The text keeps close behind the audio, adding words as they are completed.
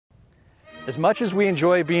As much as we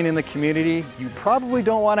enjoy being in the community, you probably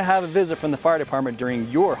don't want to have a visit from the fire department during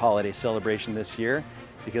your holiday celebration this year,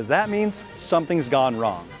 because that means something's gone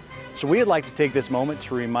wrong. So we'd like to take this moment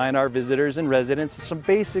to remind our visitors and residents of some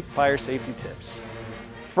basic fire safety tips.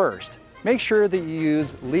 First, make sure that you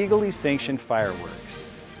use legally sanctioned fireworks.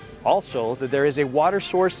 Also, that there is a water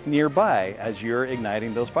source nearby as you're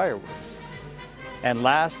igniting those fireworks. And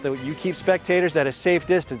last, that you keep spectators at a safe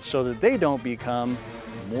distance so that they don't become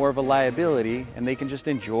more of a liability and they can just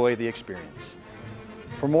enjoy the experience.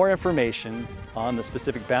 For more information on the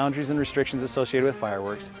specific boundaries and restrictions associated with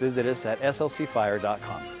fireworks, visit us at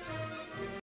slcfire.com.